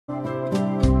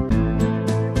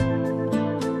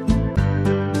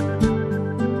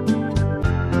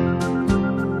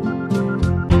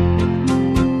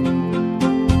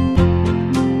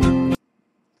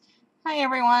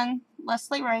everyone,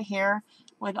 Leslie Ray here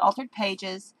with Altered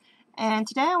Pages, and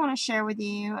today I want to share with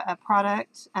you a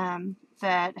product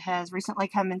that has recently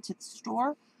come into the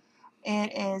store.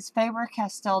 It is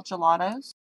Faber-Castell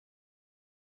Gelatos.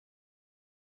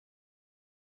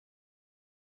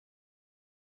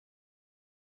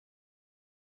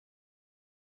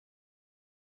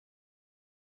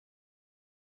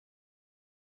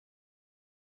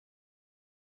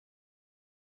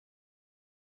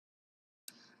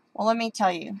 Well, let me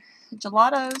tell you,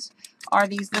 gelatos are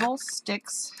these little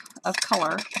sticks of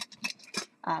color.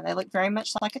 They look very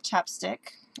much like a chapstick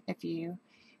if you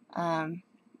are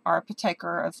a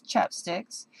partaker of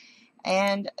chapsticks,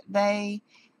 and they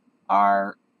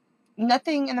are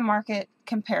nothing in the market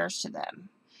compares to them.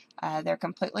 They're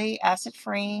completely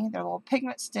acid-free. They're little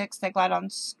pigment sticks. They glide on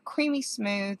creamy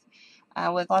smooth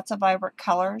with lots of vibrant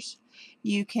colors.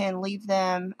 You can leave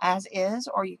them as is,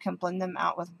 or you can blend them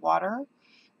out with water.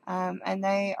 And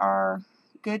they are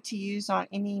good to use on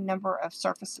any number of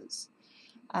surfaces.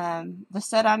 The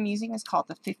set I'm using is called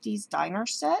the 50s Diner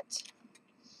set,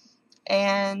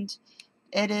 and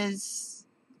it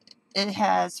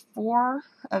has 4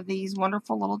 of these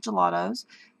wonderful little gelatos.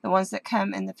 The ones that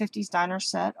come in the 50s Diner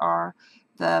set are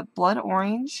the Blood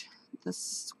Orange, the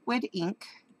Squid Ink,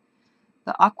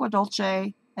 the Aqua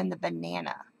Dolce, and the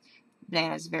Banana.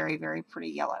 Banana is very, very pretty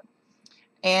yellow.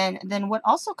 And then what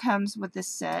also comes with this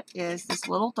set is this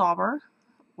little dauber,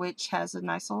 which has a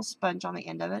nice little sponge on the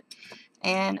end of it,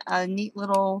 and a neat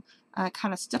little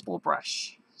kind of stipple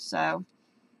brush. So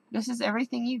this is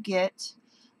everything you get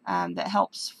that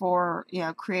helps for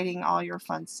creating all your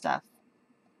fun stuff.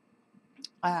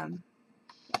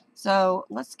 So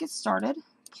let's get started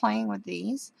playing with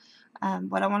these.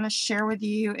 What I want to share with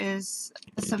you is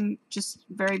some just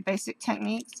very basic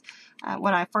techniques.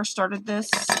 When I first started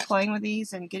playing with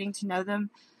these and getting to know them,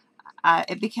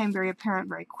 it became very apparent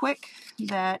very quick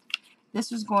that this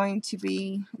was going to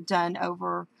be done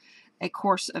over a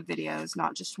course of videos,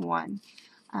 not just one.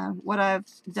 What I've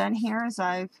done here is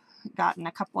I've gotten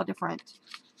a couple of different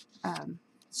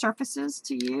surfaces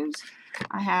to use.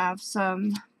 I have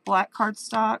some black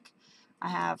cardstock, I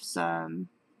have some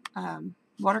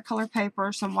watercolor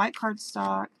paper, some white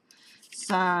cardstock,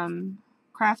 some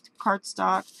craft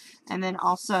cardstock, and then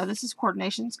also this is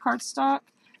Coordinations cardstock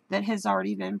that has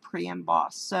already been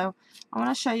pre-embossed. So I want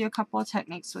to show you a couple of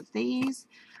techniques with these.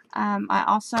 I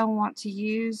also want to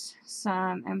use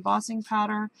some embossing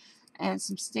powder and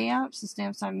some stamps. The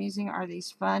stamps I'm using are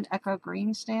these fun Echo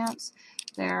Green stamps.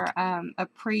 They're a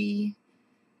pre-cut,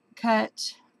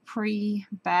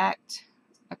 pre-backed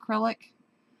acrylic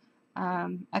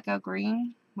Echo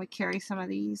Green. We carry some of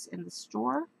these in the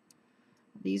store.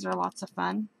 These are lots of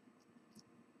fun.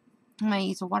 I'm going to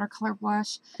use a watercolor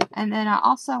brush, and then I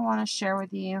also want to share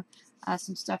with you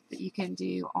some stuff that you can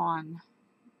do on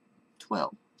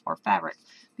twill or fabric,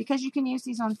 because you can use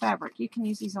these on fabric. You can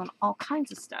use these on all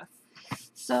kinds of stuff.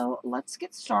 So let's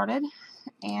get started,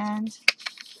 and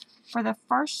for the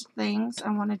first things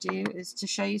I want to do is to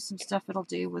show you some stuff it'll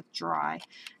do with dry,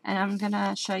 and I'm going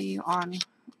to show you on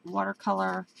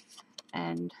watercolor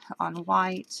and on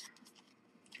white,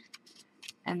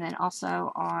 and then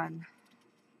also on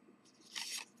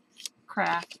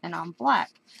craft and on black.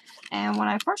 And when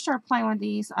I first started playing with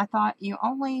these, I thought you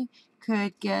only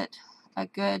could get a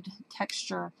good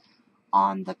texture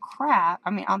on the craft,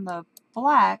 on the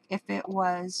black, if it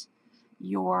was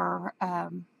your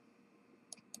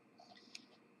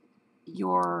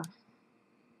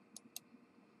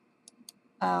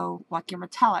like your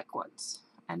metallic ones,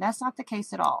 and that's not the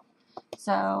case at all.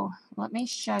 So let me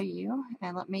show you,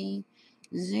 and let me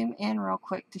zoom in real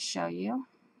quick to show you.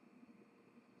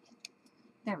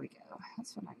 There we go.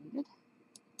 That's what I needed.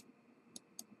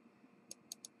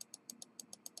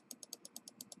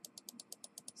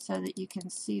 So that you can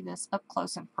see this up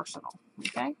close and personal.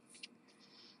 Okay?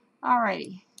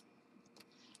 Alrighty.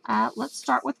 Let's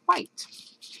start with white.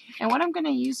 And what I'm going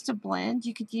to use to blend,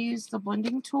 you could use the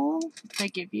blending tool they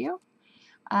give you,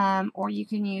 or you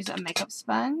can use a makeup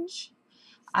sponge.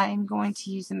 I'm going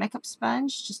to use the makeup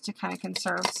sponge just to kind of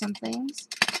conserve some things.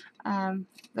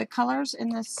 The colors in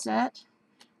this set,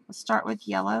 let's start with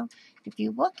yellow. If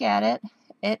you look at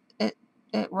it, it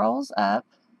rolls up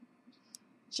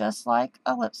just like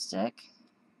a lipstick.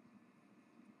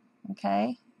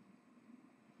 Okay?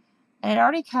 And it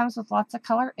already comes with lots of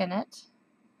color in it.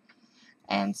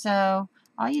 And so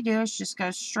all you do is just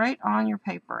go straight on your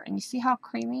paper. And you see how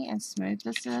creamy and smooth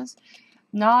this is?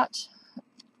 Not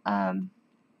a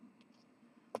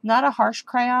harsh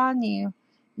crayon. You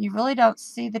really don't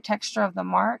see the texture of the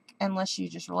mark unless you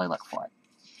just really look for it.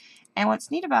 And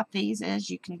what's neat about these is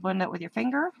you can blend it with your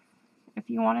finger, if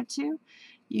you wanted to.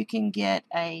 You can get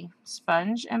a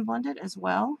sponge and blend it as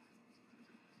well,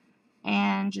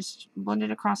 and just blend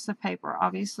it across the paper.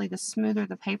 Obviously, the smoother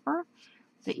the paper,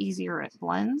 the easier it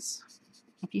blends.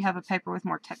 If you have a paper with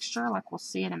more texture, like we'll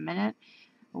see in a minute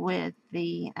with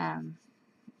the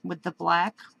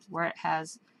black, where it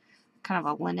has kind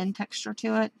of a linen texture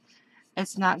to it,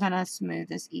 it's not going to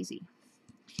smooth as easy.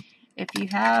 If you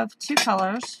have two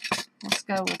colors, let's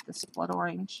go with this blood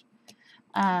orange.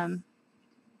 Blood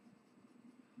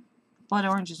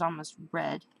orange is almost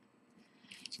red.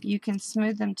 You can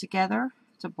smooth them together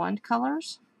to blend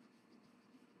colors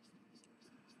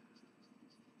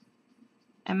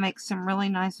and make some really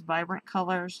nice vibrant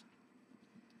colors.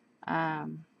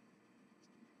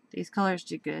 These colors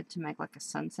do good to make like a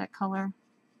sunset color.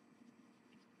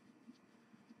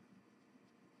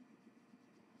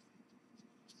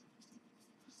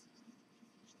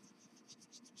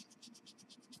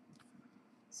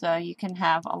 So you can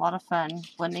have a lot of fun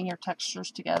blending your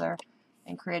textures together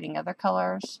and creating other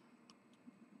colors.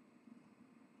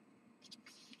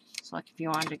 So like if you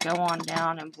wanted to go on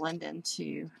down and blend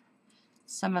into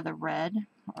some of the red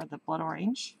or the blood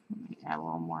orange, let me add a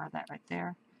little more of that right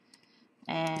there,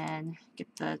 and get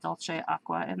the Dolce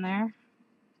Aqua in there.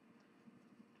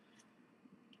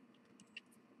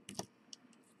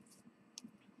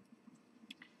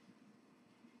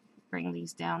 Bring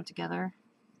these down together,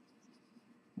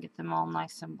 get them all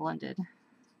nice and blended.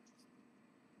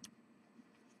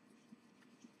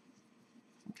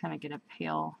 Kind of get a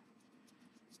pale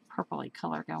purpley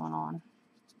color going on.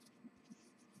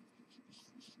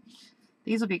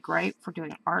 These will be great for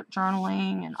doing art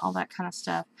journaling and all that kind of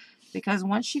stuff, because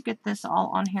once you get this all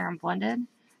on here and blended,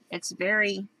 it's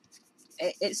very,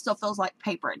 it still feels like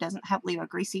paper. It doesn't leave a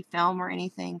greasy film or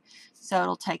anything, so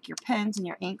it'll take your pens and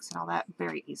your inks and all that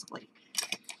very easily.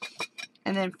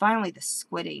 And then finally the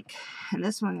squid ink, and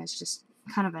this one is just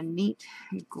kind of a neat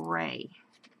gray,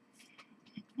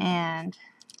 and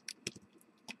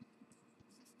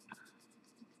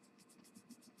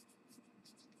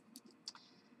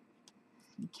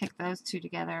kick those two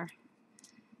together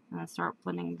and then start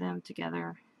blending them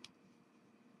together.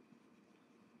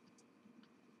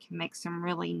 You can make some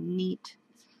really neat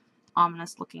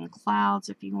ominous looking clouds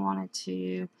if you wanted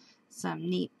to, some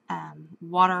neat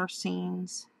water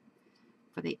scenes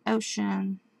for the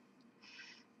ocean.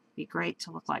 Be great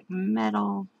to look like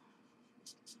metal.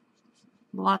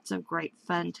 Lots of great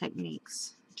fun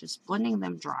techniques, just blending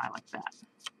them dry like that.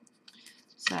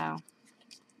 So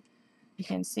you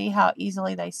can see how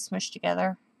easily they smush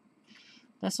together.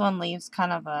 This one leaves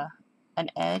kind of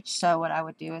an edge, so what I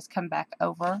would do is come back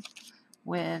over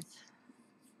with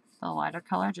the lighter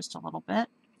color just a little bit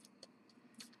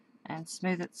and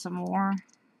smooth it some more.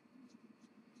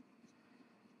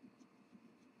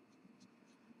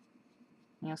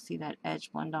 You'll see that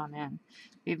edge blend on in.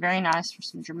 Be very nice for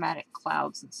some dramatic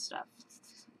clouds and stuff.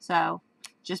 So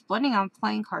just blending on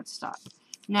plain cardstock.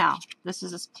 Now, this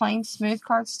is a plain smooth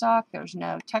cardstock. There's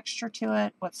no texture to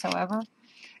it whatsoever.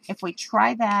 If we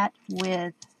try that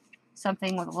with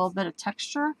something with a little bit of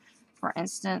texture, for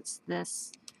instance,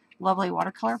 this lovely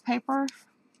watercolor paper,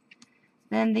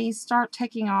 then these start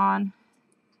taking on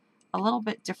a little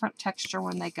bit different texture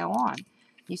when they go on.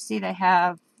 You see they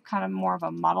have kind of more of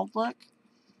a mottled look,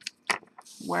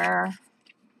 where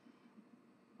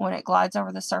when it glides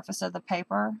over the surface of the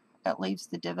paper, it leaves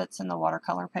the divots in the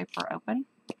watercolor paper open.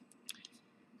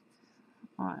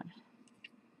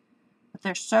 But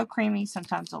they're so creamy,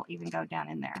 sometimes they'll even go down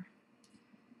in there.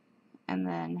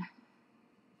 And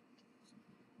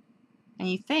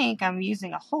you think I'm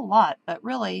using a whole lot, but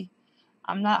really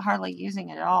I'm not hardly using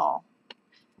it at all.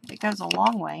 It goes a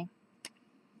long way.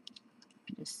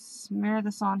 Just smear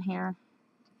this on here.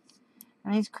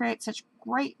 And these create such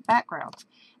great backgrounds.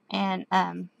 And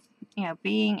you know,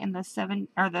 being in the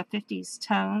 50s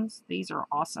tones, these are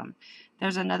awesome.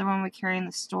 There's another one we carry in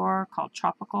the store called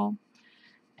Tropical,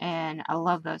 and I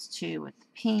love those too, with the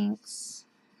pinks,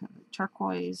 and the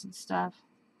turquoise and stuff,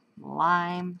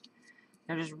 lime.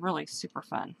 They're just really super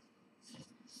fun.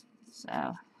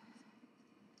 So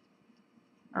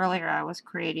earlier I was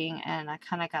creating, and I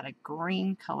kind of got a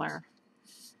green color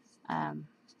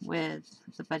with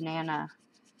the banana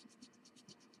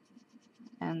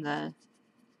and the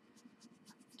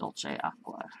Dolce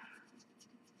Aqua,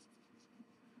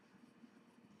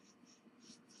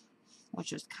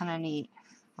 which is kind of neat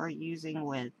for using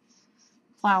with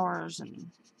flowers and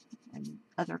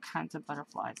other kinds of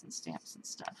butterflies and stamps and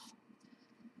stuff.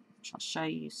 Which I'll show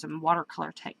you some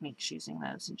watercolor techniques using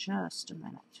those in just a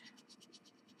minute.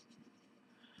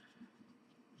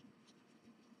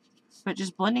 But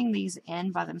just blending these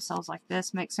in by themselves like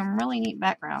this makes some really neat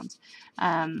backgrounds.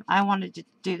 I wanted to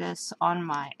do this on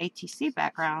my ATC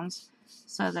backgrounds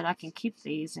so that I can keep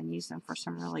these and use them for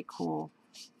some really cool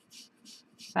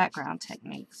background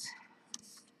techniques.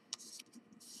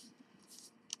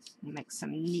 And make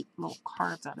some neat little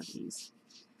cards out of these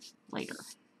later.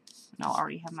 And I'll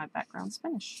already have my backgrounds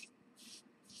finished.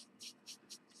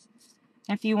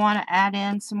 If you want to add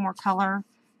in some more color,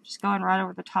 just going right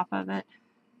over the top of it.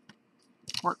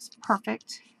 Works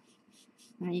perfect.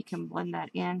 And then you can blend that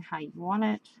in how you want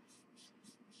it.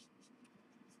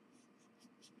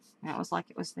 And it was like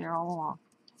it was there all along.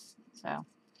 So,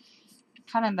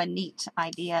 kind of a neat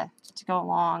idea to go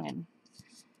along and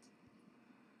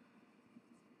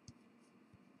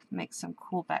make some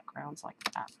cool backgrounds like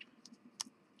that.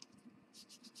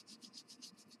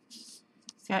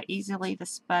 See how easily the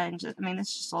sponge, I mean,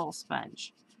 it's just a little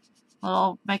sponge. A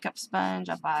little makeup sponge.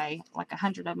 I buy like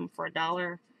 100 of them for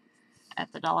 $1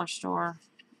 at the dollar store.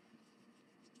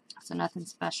 So nothing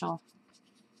special.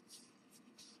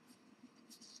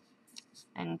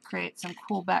 And create some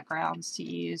cool backgrounds to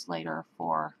use later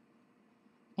for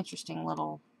interesting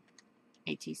little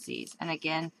ATCs. And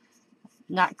again,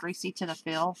 not greasy to the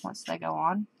feel once they go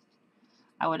on.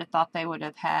 I would have thought they would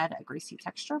have had a greasy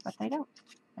texture, but they don't.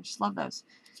 I just love those.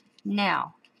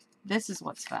 Now, this is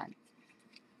what's fun.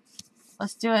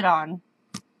 Let's do it on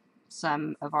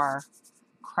some of our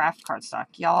craft cardstock.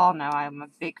 Y'all know I'm a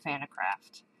big fan of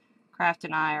craft. Craft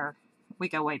and we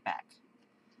go way back.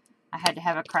 I had to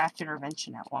have a craft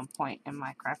intervention at one point in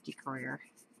my crafty career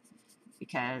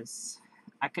because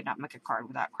I could not make a card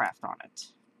without craft on it.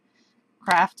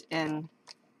 Craft in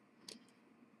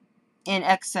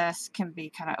excess can be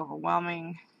kind of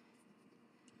overwhelming.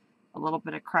 A little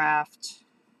bit of craft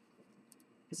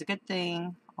is a good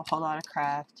thing. A whole lot of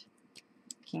craft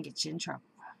can get you in trouble.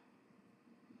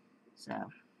 So,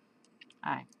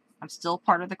 I'm still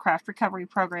part of the craft recovery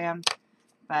program,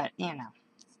 but you know,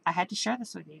 I had to share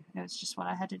this with you. It was just what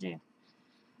I had to do.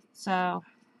 So,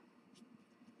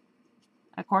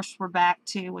 of course, we're back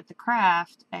to, with the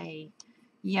craft, a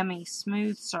yummy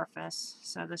smooth surface.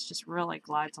 So this just really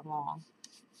glides along.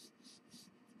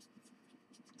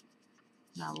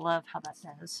 And I love how that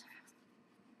does.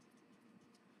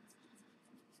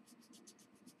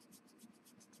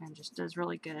 And just does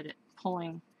really good at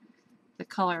pulling the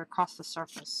color across the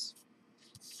surface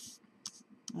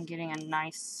and getting a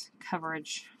nice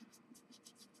coverage.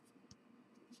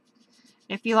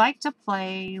 If you like to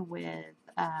play with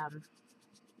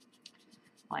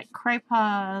like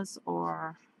crayons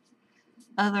or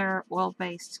other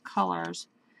oil-based colors,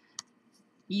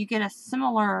 you get a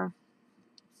similar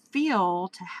feel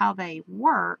to how they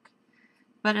work,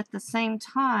 but at the same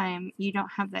time, you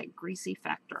don't have that greasy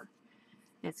factor.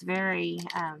 It's very,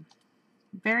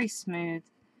 very smooth,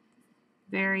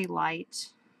 very light,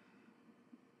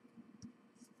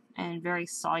 and very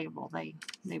soluble.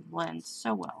 They blend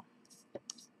so well.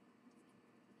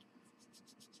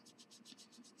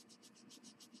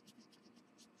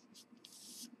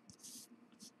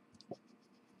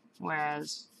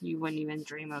 Whereas you wouldn't even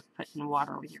dream of putting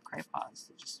water with your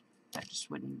crayons. That just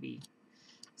wouldn't be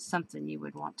something you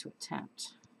would want to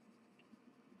attempt.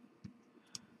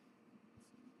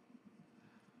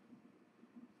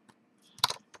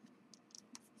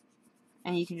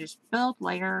 And you can just build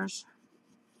layers,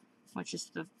 which is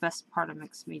the best part of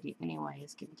mixed media anyway,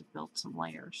 is getting to build some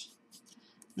layers.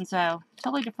 And so,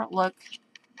 totally different look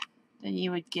than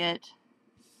you would get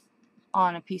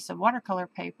on a piece of watercolor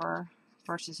paper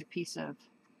versus a piece of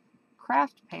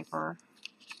craft paper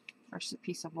versus a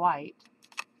piece of white.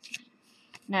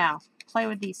 Now, play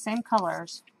with these same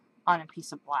colors on a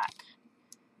piece of black.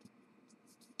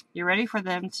 You're ready for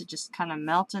them to just kind of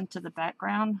melt into the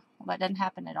background? Well, that doesn't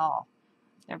happen at all.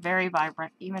 They're very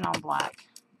vibrant, even on black.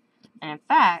 And in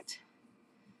fact,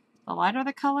 the lighter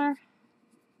the color,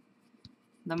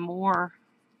 the more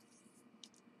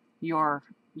your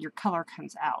color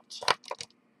comes out.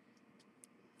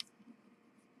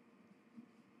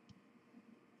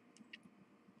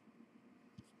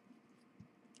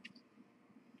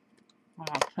 I'm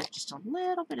going to put just a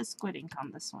little bit of squid ink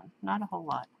on this one, not a whole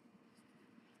lot.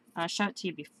 I'll show it to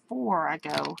you before I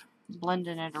go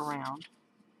blending it around.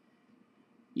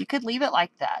 You could leave it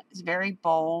like that. It's very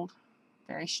bold,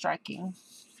 very striking,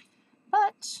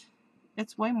 but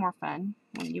it's way more fun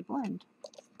when you blend.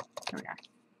 Here we are.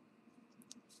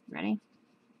 Ready?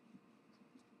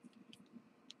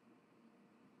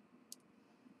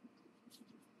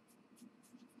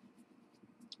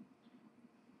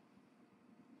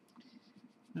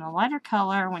 And the lighter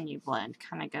color, when you blend,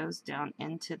 kind of goes down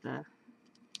into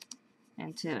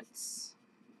its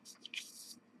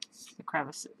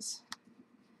crevices.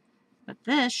 But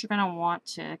this, you're going to want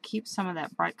to keep some of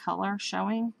that bright color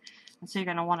showing, and so you're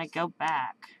going to want to go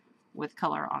back with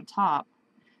color on top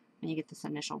when you get this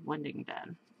initial blending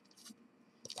done,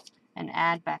 and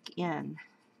add back in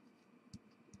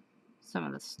some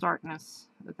of the starkness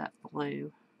of that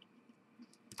blue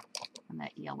and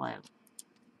that yellow.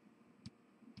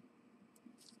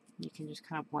 You can just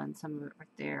kind of blend some of it right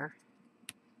there.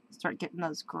 Start getting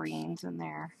those greens in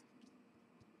there,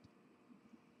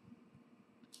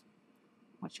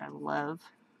 which I love.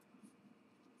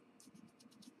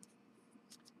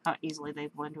 How easily they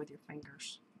blend with your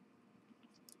fingers.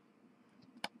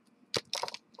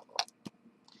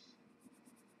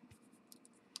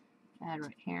 Add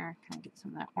right here, kind of get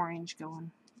some of that orange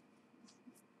going.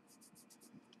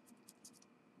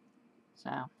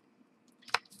 So,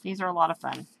 these are a lot of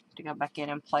fun to go back in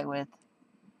and play with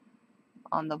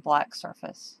on the black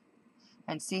surface.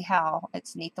 And see how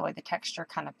it's neat the way the texture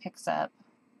kind of picks up.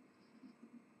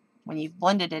 When you've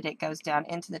blended it, it goes down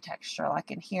into the texture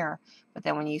like in here. But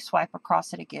then when you swipe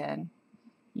across it again,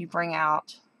 you bring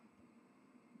out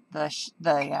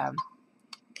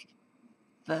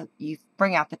you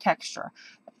bring out the texture.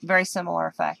 Very similar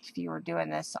effect if you were doing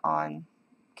this on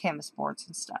canvas boards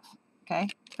and stuff. Okay,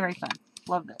 very fun.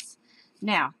 Love this.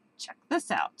 Now, check this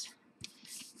out.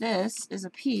 This is a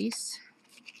piece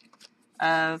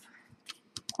of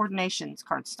Coordinations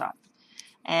cardstock.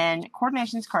 And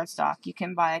Coordinations cardstock, you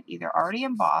can buy it either already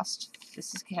embossed.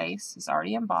 This case is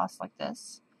already embossed like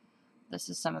this. This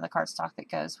is some of the cardstock that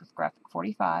goes with Graphic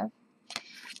 45.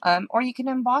 Or you can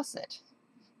emboss it.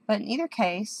 But in either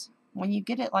case, when you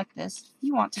get it like this,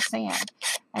 you want to sand.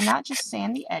 And not just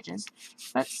sand the edges,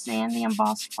 but sand the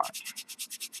embossed part.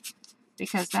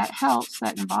 Because that helps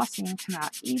that embossing come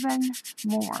out even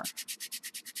more.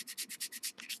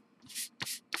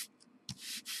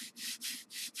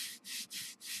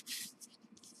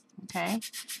 Okay,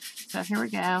 so here we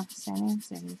go. Sanding,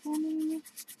 sanding, sanding.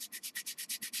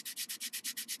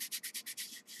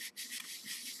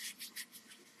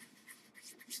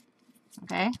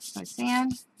 Okay, so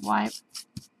sand, wipe,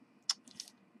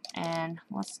 and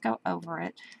let's go over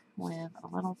it with a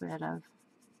little bit of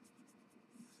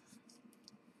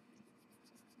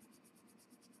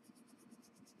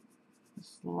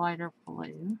this lighter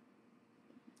blue.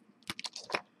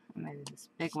 Maybe this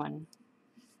big one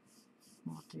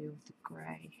we'll do with the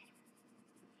gray.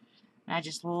 And I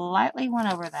just lightly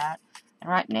went over that. And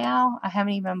right now, I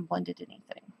haven't even blended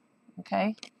anything.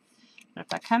 Okay? But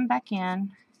if I come back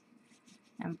in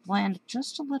and blend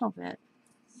just a little bit,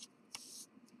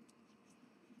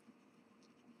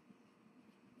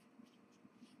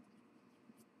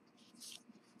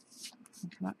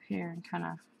 and come up here and kind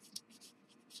of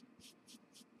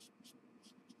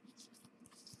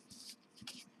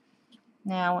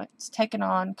now it's taken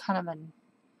on kind of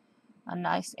a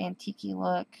nice antique-y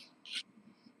look.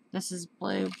 This is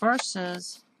blue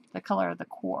versus the color of the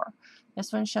core.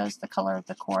 This one shows the color of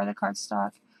the core of the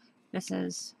cardstock. This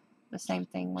is the same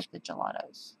thing with the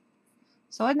Gelatos.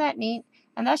 So isn't that neat?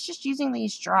 And that's just using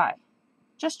these dry.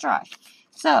 Just dry.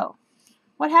 So,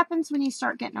 what happens when you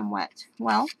start getting them wet?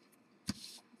 Well,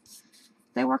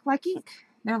 they work like ink.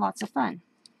 They're lots of fun.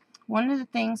 One of the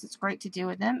things that's great to do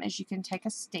with them is you can take a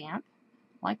stamp,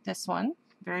 like this one,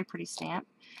 very pretty stamp,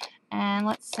 and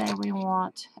let's say we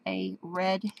want a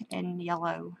red and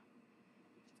yellow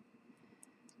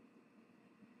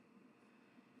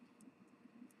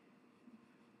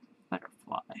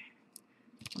butterfly.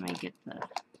 Let me get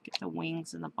the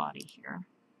wings and the body here.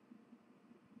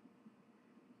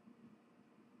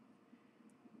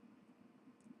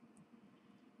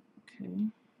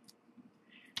 Okay.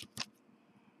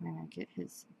 I'm going to get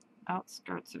his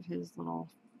outskirts of his little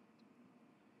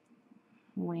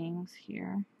wings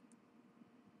here.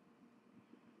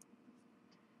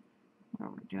 Where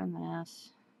we're doing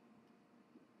this.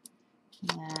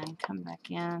 And then come back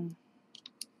in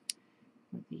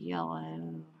with the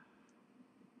yellow.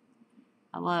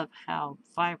 I love how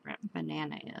vibrant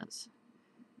banana is.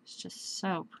 It's just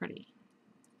so pretty.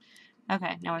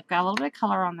 Okay, now we've got a little bit of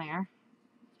color on there.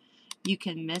 You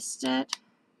can mist it.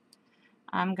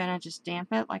 I'm going to just damp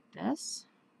it like this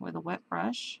with a wet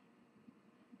brush.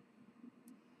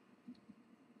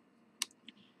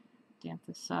 Damp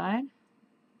this side.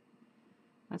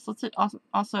 Let's let it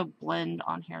also blend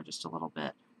on here just a little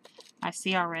bit. I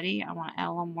see already I want to add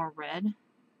a little more red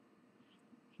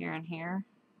here and here.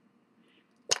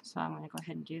 So I'm going to go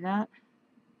ahead and do that.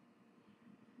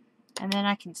 And then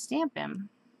I can stamp him.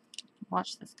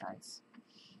 Watch this, guys.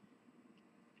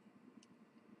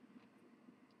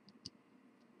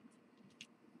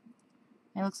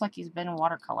 It looks like he's been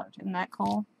watercolored. Isn't that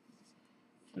cool?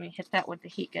 Let me hit that with the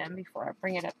heat gun before I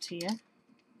bring it up to you.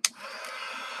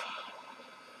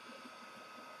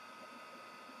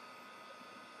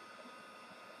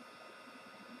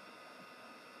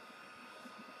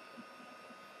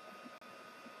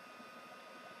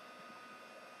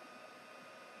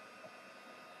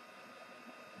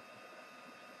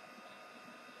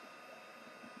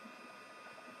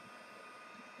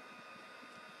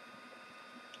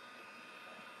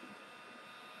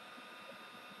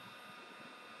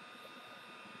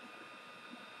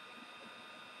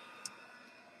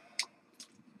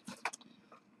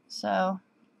 So,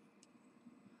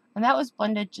 and that was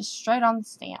blended just straight on the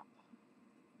stamp.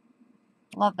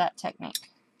 Love that technique.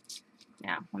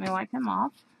 Now, let me wipe him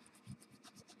off.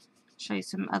 Show you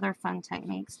some other fun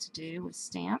techniques to do with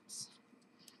stamps.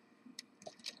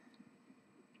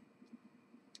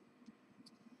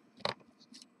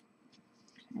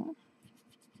 Okay.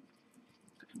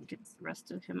 Get the rest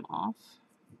of him off,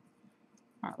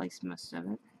 or at least most of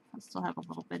it. I still have a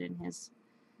little bit in his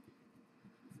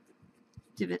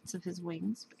divots of his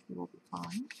wings, but he will be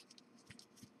fine.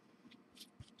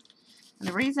 And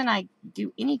the reason I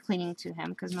do any cleaning to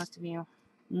him, because most of you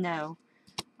know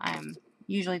I'm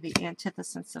usually the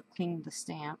antithesis of cleaning the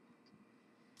stamp,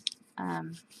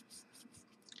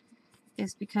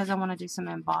 is because I want to do some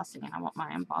embossing, and I want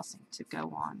my embossing to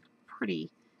go on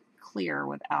pretty clear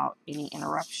without any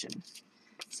interruption.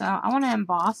 So I want to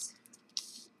emboss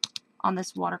on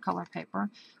this watercolor paper.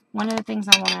 One of the things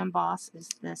I want to emboss is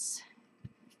this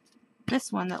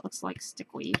one that looks like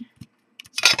stickweed.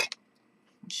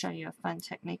 I'll show you a fun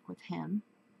technique with him.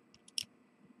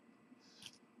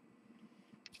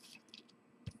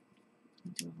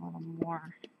 I'll do a little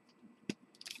more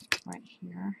right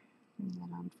here, and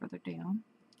then on further down.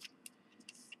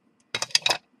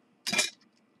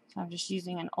 So I'm just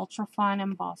using an ultra fine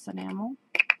emboss enamel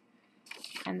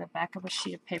and the back of a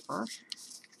sheet of paper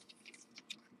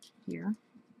here.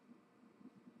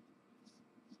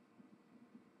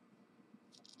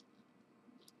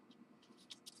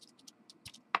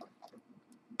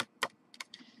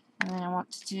 And then I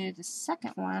want to do the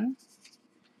second one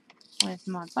with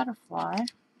my butterfly.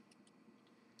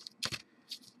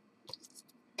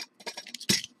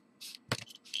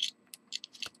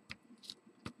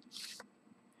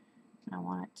 And I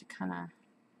want it to kind of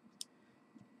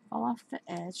fall off the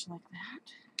edge like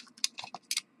that.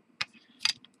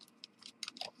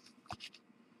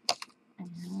 And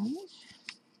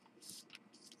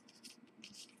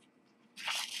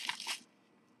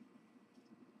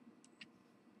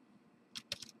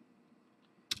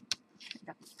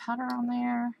got the powder on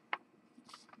there.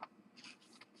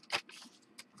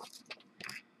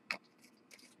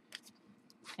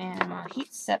 And I'll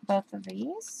heat set both of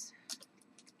these.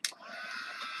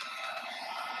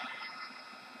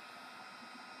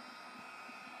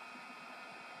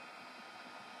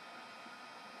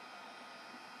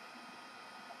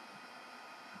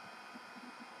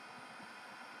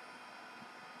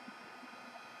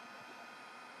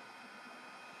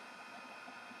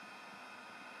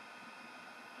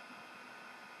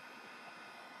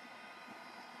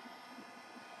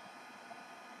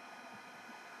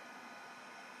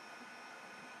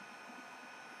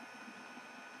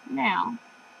 Now,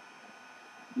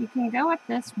 you can go at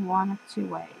this one of two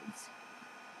ways.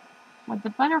 With the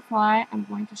butterfly, I'm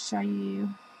going to show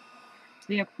you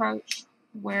the approach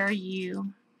where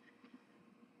you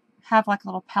have like a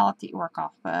little palette that you work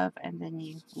off of and then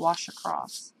you wash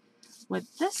across.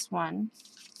 With this one,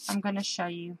 I'm going to show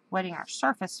you wetting our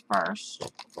surface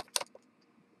first.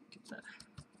 Get the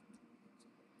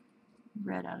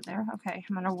red out of there. Okay,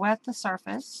 I'm going to wet the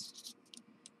surface.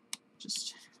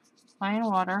 Just plain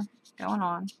water going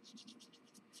on.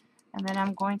 And then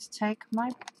I'm going to take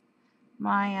my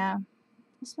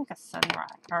let's make a sunrise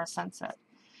or a sunset.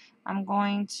 I'm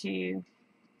going to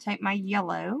take my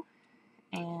yellow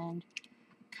and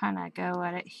kind of go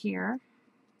at it here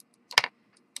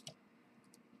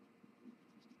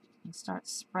and start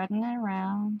spreading it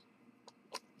around.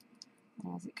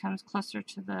 And as it comes closer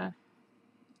to the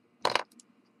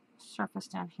surface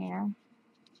down here,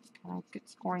 kind of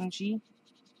gets orangey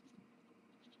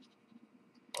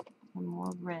and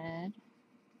more red.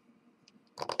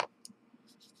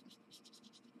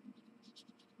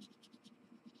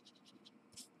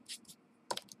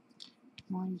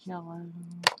 More yellow.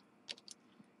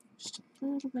 Just a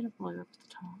little bit of blue up at the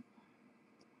top.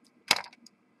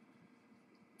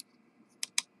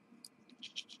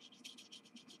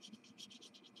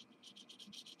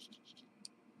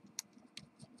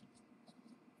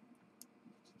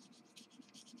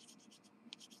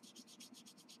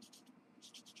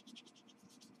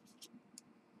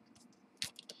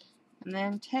 And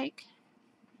then take,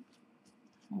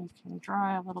 you can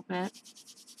dry a little bit,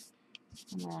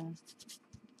 and then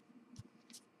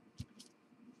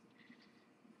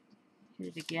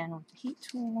hit it again with the heat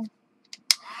tool.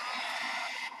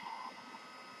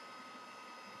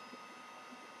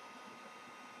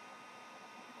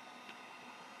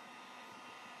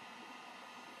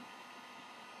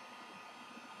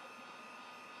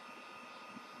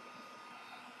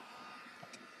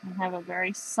 And have a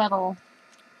very subtle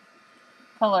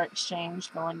color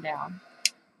exchange going down.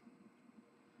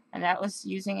 And that was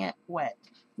using it wet.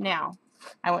 Now,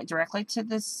 I went directly to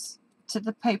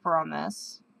the paper on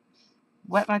this.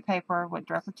 Wet my paper, went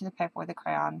directly to the paper with a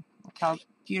crayon. Look how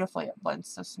beautifully it blends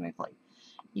so smoothly.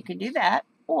 You can do that,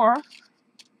 or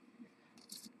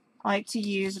I like to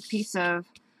use a piece of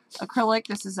acrylic.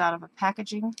 This is out of a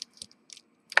packaging.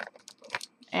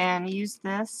 And use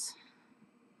this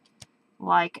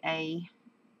like a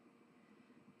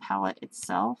palette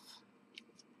itself.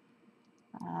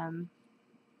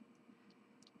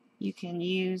 You can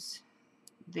use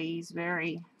these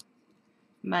very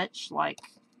much like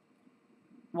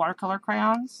watercolor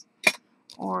crayons,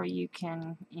 or you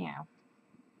can,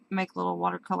 make little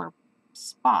watercolor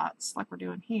spots like we're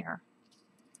doing here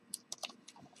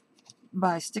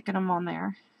by sticking them on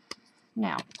there.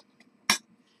 Now,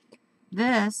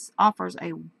 this offers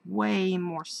a way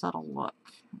more subtle look.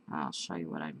 I'll show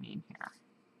you what I mean here.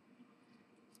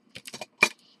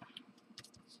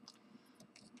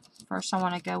 First, I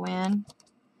want to go in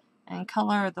and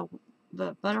color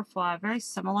the butterfly very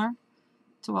similar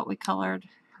to what we colored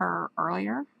her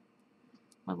earlier,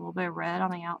 with a little bit of red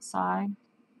on the outside,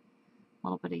 a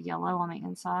little bit of yellow on the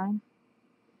inside.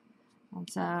 And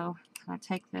so I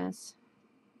take this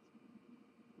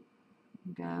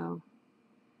and go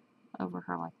over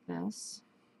her like this.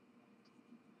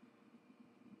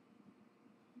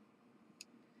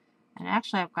 And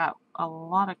actually I've got a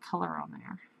lot of color on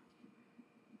there.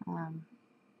 And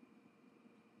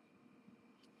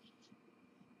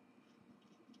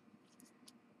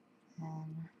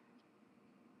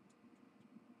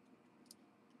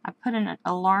I put in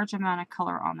a large amount of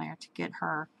color on there to get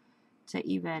her to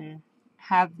even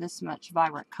have this much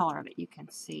vibrant color that you can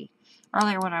see.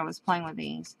 Earlier when I was playing with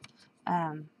these,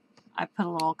 I put a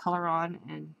little color on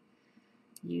and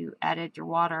you added your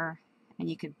water and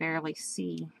you could barely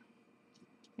see.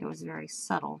 It was very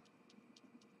subtle.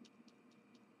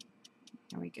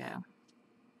 There we go.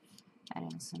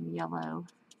 Adding some yellow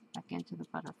back into the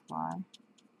butterfly.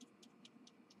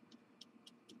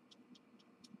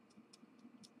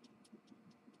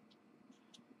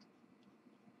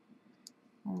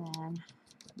 And then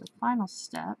the final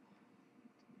step,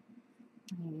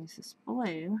 I'm going to use this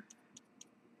blue.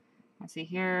 And see,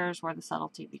 here's where the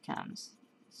subtlety becomes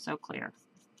so clear.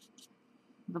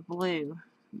 The blue,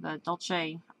 the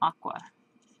Dolce Aqua,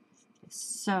 is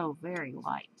so very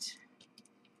light.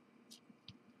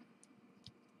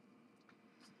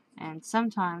 And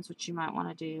sometimes what you might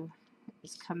want to do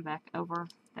is come back over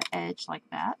the edge like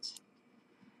that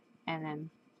and then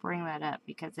bring that up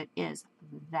because it is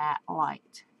that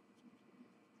light.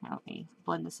 Now let me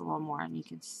blend this a little more and you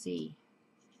can see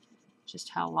just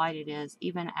how light it is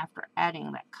even after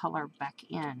adding that color back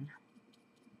in.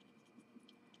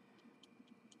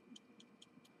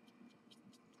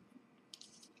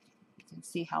 You can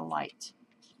see how light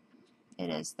it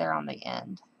is there on the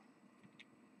end.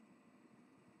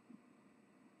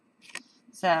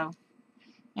 So,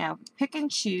 pick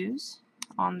and choose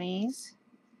on these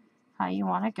how you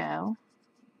want to go.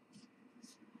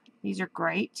 These are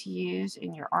great to use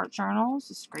in your art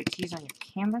journals. It's great to use on your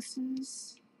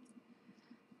canvases.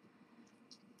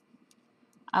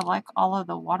 I like all of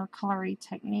the watercolory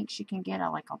techniques you can get. I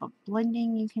like all the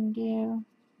blending you can do.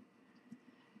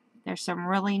 There's some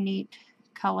really neat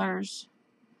colors,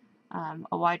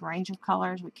 a wide range of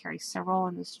colors. We carry several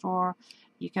in the store.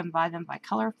 You can buy them by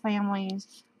color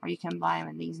families, or you can buy them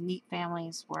in these neat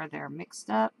families where they're mixed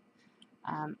up.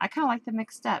 I kind of like the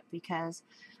mixed up because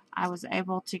I was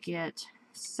able to get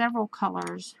several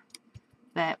colors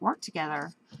that work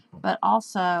together, but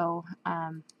also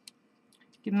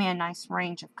give me a nice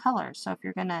range of colors. So if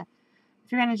you're gonna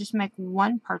just make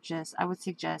one purchase, I would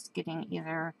suggest getting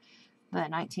either the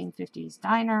 1950s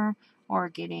diner or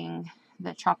getting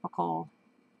the tropical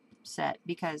set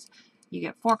because you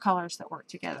get 4 colors that work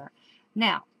together.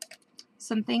 Now,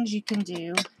 some things you can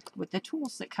do with the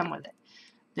tools that come with it.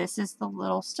 This is the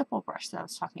little stipple brush that I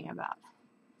was talking about.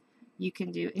 You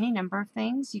can do any number of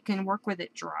things. You can work with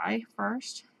it dry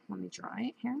first. Let me dry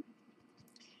it here.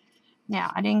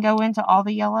 Now, I didn't go into all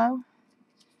the yellow,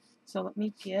 so let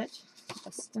me get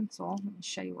a stencil. Let me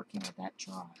show you working with that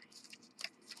dry.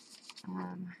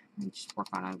 And just work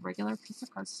on a regular piece of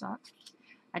cardstock.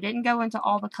 I didn't go into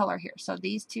all the color here, so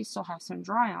these two still have some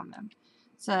dry on them.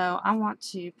 So I want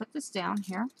to put this down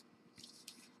here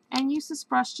and use this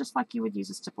brush just like you would use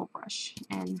a stipple brush,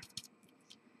 and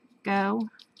go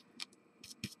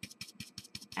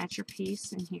at your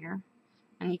piece in here.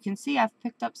 And you can see I've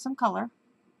picked up some color,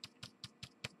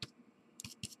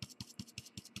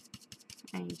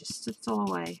 and you just stencil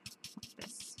away like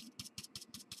this.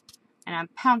 And I'm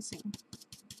pouncing,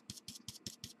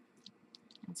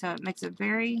 and so it makes a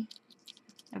very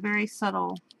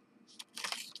subtle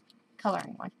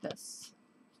coloring like this.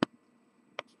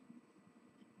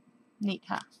 Neat,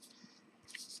 huh?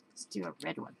 Let's do a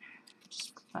red one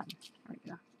just for fun. There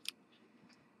we go.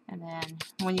 And then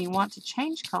when you want to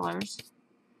change colors,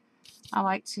 I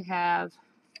like to have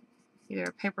either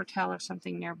a paper towel or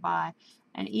something nearby.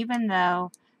 And even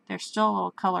though there's still a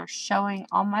little color showing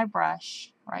on my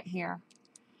brush right here,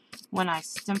 when I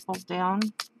stipple down,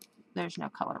 there's no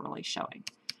color really showing.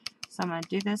 So I'm going to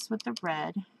do this with the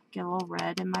red, get a little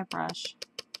red in my brush,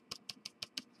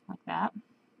 like that.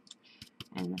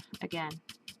 And again,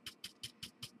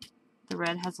 the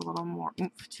red has a little more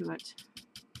oomph to it.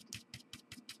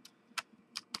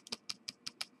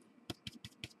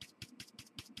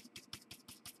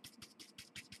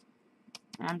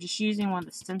 And I'm just using one of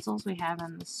the stencils we have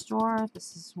in the store.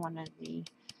 This is one of the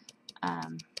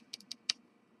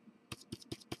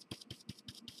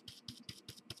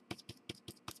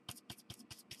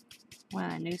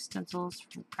new stencils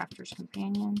from Crafter's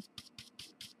Companion.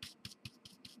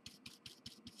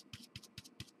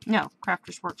 No,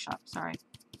 Crafter's Workshop, sorry.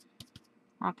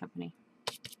 Wrong company.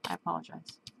 I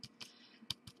apologize.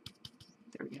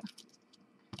 There we go.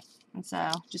 And so,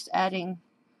 just adding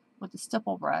with the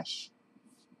stipple brush,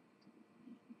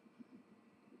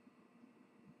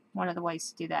 one of the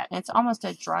ways to do that. And it's almost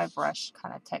a dry brush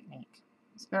kind of technique.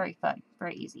 It's very fun,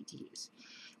 very easy to use.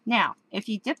 Now, if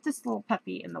you dip this little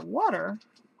puppy in the water,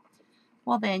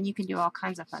 well then you can do all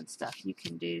kinds of fun stuff. You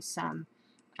can do some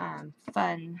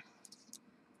fun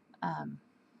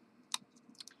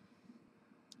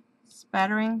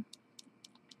spattering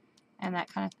and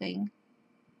that kind of thing.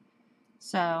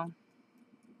 So,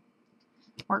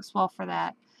 works well for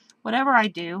that. Whatever I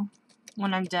do,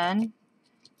 when I'm done,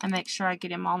 I make sure I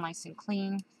get him all nice and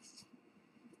clean.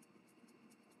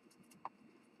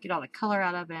 Get all the color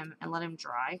out of him and let him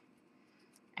dry.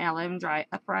 And I let him dry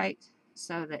upright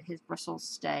so that his bristles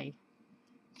stay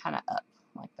kind of up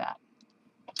like that.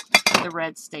 The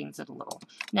red stains it a little.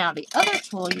 Now the other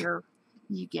tool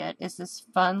you get is this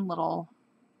fun little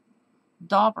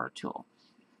dauber tool.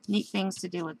 Neat things to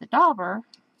do with the dauber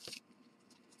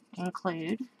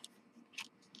include,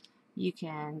 you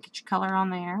can get your color on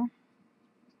there.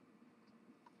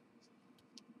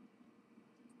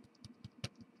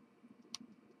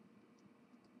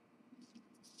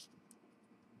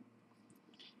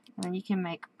 And then you can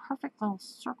make perfect little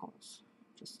circles.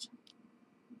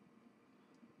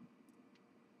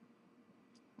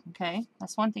 Okay,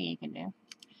 that's one thing you can do.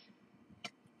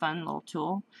 Fun little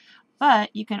tool.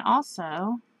 But you can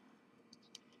also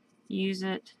use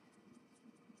it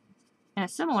in a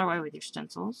similar way with your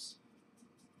stencils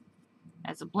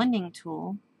as a blending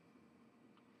tool.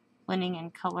 Blending in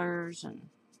colors, and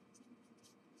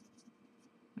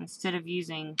instead of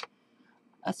using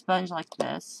a sponge like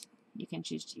this, you can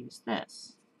choose to use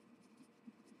this.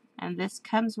 And this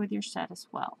comes with your set as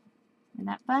well. Isn't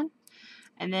that fun?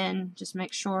 And then just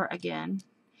make sure, again,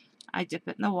 I dip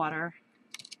it in the water,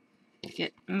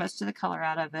 get most of the color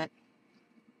out of it,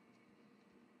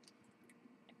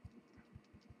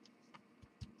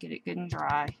 get it good and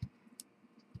dry.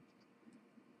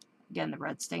 Again, the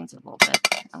red stains it a little bit,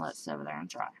 and let it sit over there and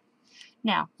dry.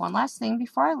 Now, one last thing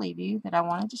before I leave you that I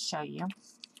wanted to show you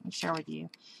and share with you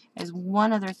is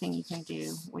one other thing you can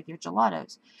do with your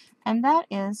gelatos, and that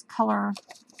is color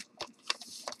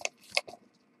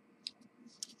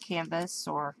canvas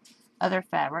or other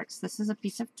fabrics. This is a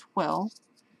piece of twill.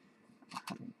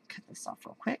 Let me cut this off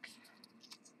real quick.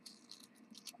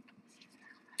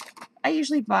 I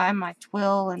usually buy my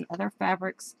twill and other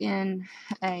fabrics in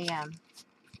a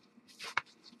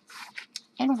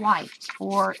in white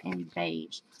or in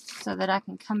beige, so that I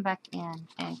can come back in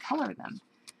and color them,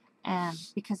 and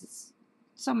because it's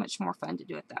so much more fun to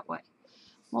do it that way.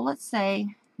 Well, let's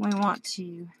say we want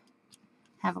to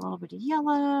have a little bit of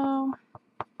yellow,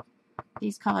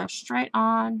 these colors straight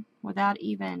on without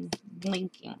even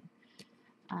blinking,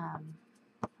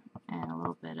 and a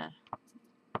little bit of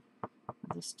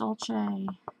this dolce,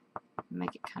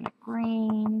 make it kind of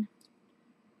green.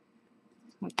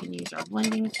 We can use our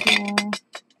blending tool.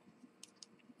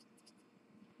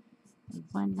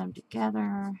 blend them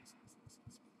together.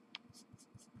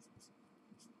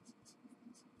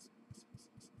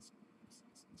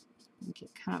 And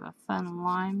get kind of a fun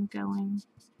lime going.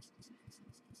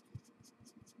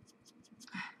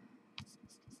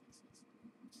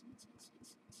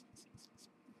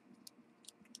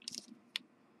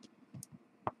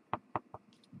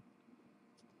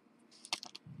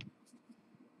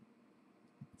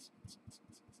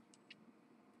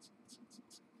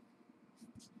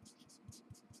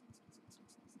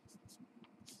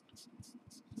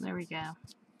 There we go.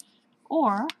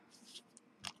 Or,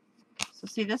 so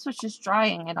see, this was just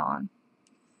drying it on.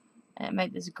 And it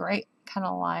made this great kind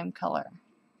of lime color.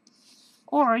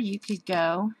 Or you could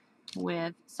go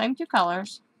with same two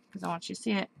colors, because I want you to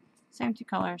see it. Same two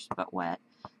colors, but wet.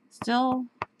 Still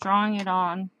drawing it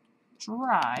on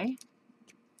dry.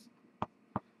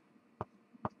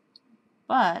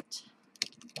 But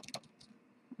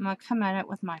I'm going to come at it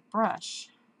with my brush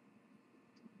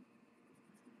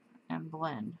and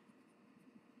blend.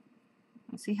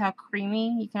 And see how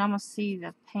creamy? You can almost see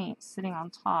the paint sitting on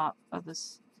top of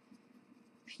this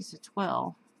piece of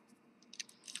twill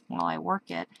while I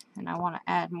work it, and I want to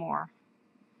add more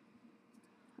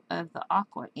of the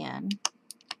aqua in.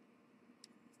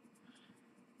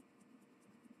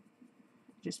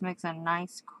 Just makes a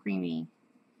nice creamy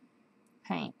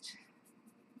paint.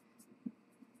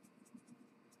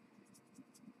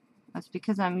 That's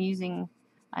because I'm using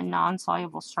a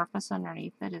non-soluble surface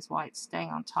underneath it is why it's staying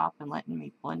on top and letting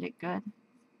me blend it good.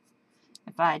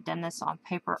 If I had done this on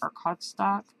paper or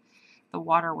cardstock, the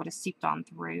water would have seeped on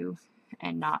through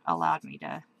and not allowed me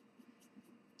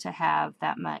to have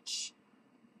that much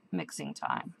mixing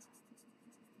time.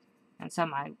 And so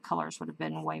my colors would have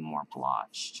been way more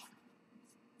blotched.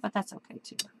 But that's okay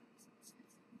too.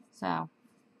 So,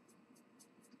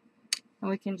 and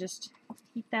we can just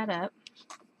heat that up.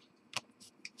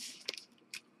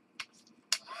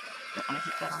 Don't want to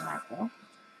heat that on that though.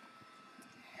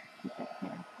 Keep it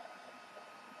here.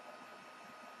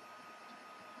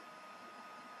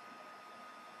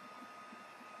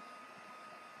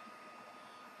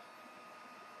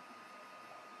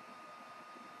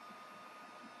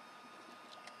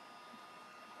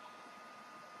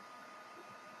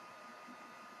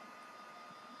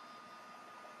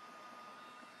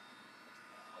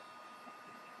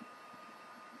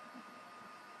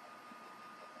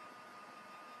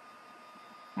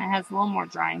 It has a little more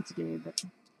drying to do, but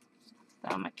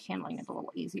that'll make handling it a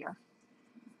little easier.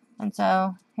 And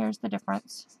so here's the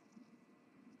difference.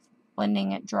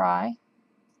 Blending it dry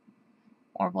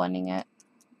or blending it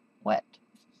wet.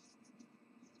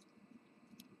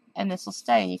 And this will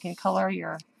stay. You can color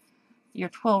your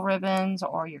twill ribbons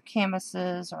or your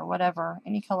canvases or whatever,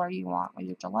 any color you want with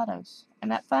your gelatos. Isn't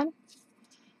that fun?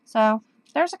 So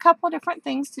there's a couple of different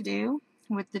things to do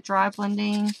with the dry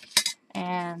blending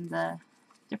and the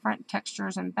different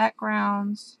textures and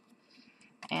backgrounds,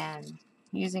 and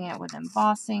using it with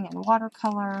embossing and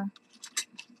watercolor,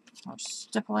 or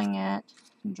stippling it,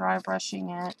 and dry brushing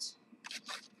it,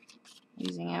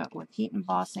 using it with heat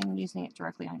embossing, using it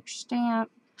directly on your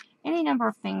stamp. Any number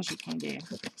of things you can do.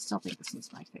 I still think this is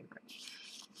my favorite.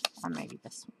 Or maybe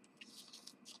this one.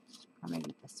 Or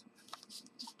maybe this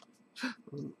one.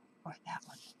 Ooh, or that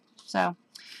one. So,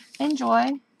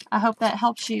 enjoy. I hope that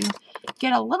helps you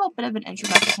get a little bit of an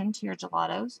introduction to your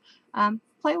gelatos.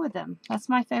 Play with them. That's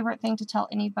my favorite thing to tell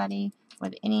anybody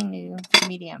with any new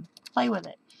medium. Play with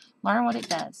it. Learn what it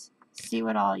does. See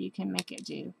what all you can make it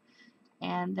do.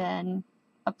 And then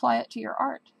apply it to your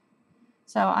art.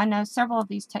 So I know several of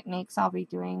these techniques I'll be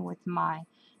doing with my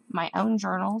own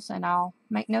journals, and I'll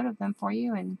make note of them for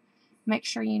you and make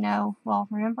sure you know, well,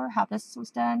 remember how this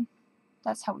was done?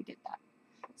 That's how we did that.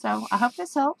 So I hope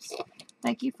this helps.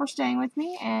 Thank you for staying with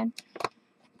me, and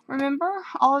remember,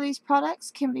 all of these products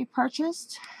can be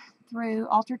purchased through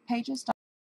alteredpages.com.